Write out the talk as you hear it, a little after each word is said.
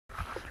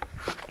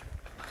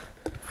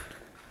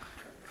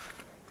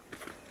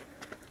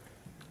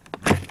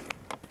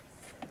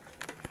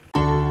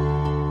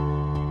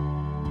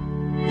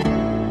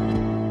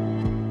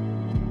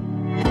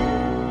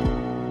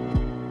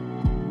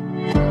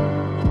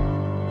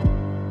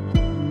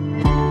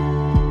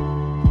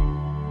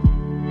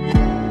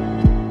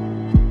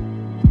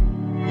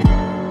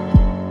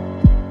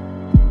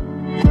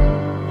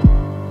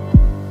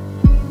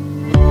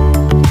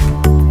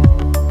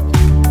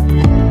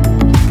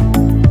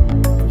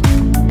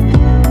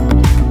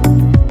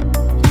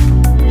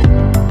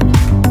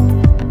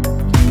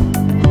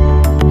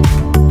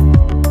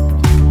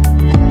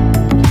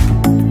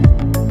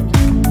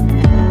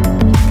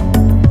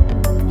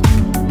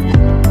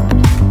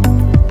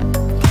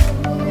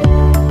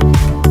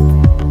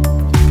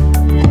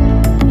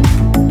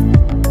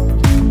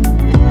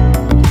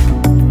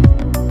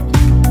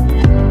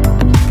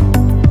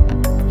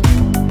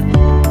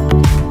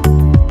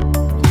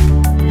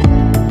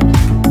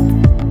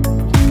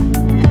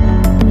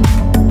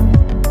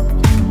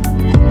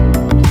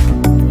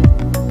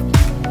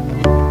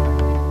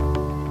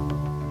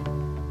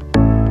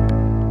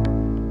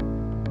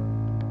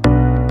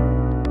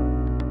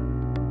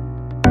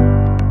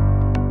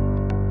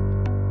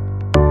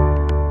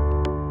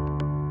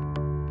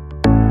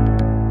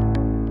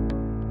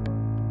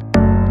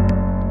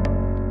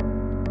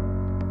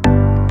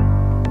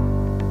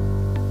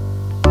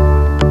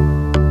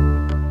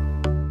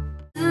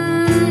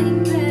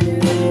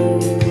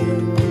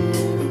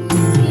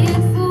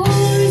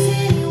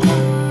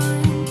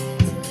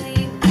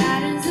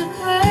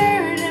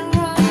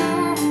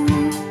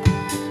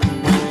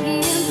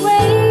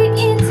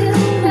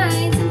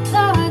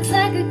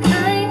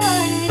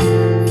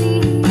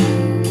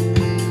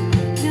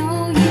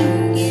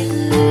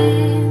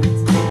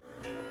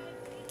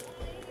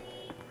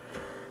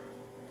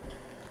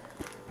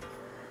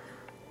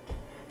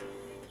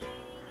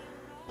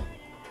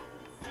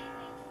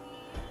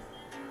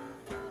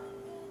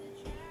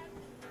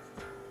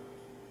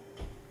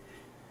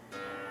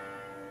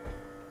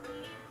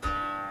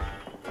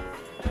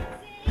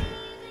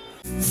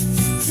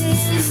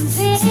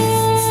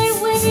There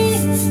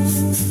waiting,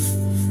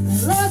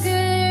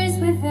 lookers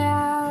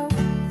without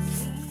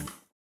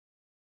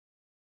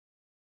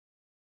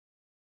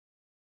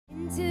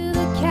into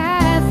the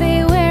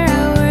cafe where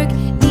I work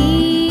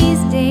these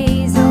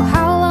days. Oh,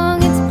 how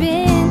long it's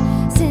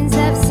been since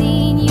I've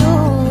seen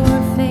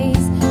your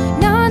face.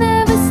 None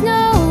of us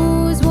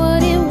knows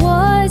what it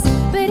was,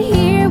 but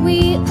here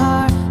we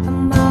are.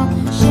 I'm all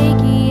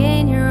shaky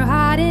and you're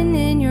hiding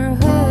in your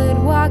hood,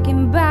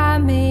 walking by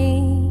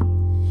me.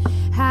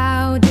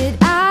 How did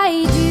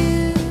I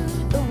do?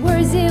 The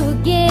words it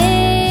will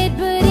get,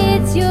 but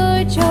it's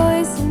your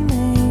choice to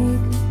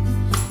make.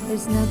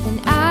 There's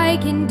nothing I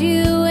can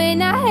do,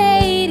 and I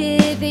hate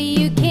it that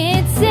you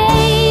can't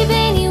save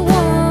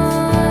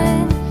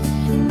anyone,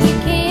 and you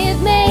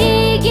can't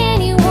make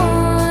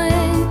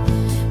anyone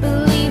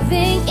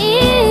believing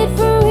it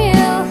for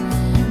real,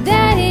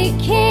 that it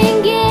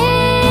can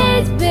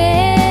get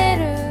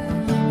better.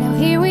 Now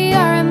here we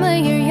are, I'm a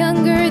year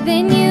younger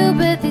than you,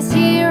 but this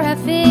year I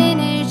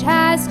finished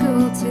high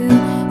school too.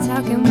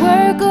 Talking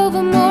work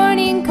over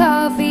morning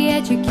coffee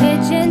at your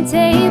kitchen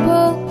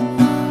table.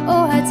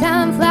 Oh, how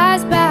time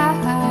flies by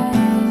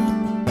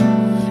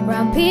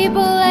around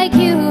people like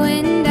you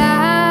and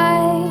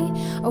I.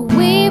 Oh,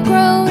 we've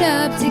grown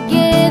up together.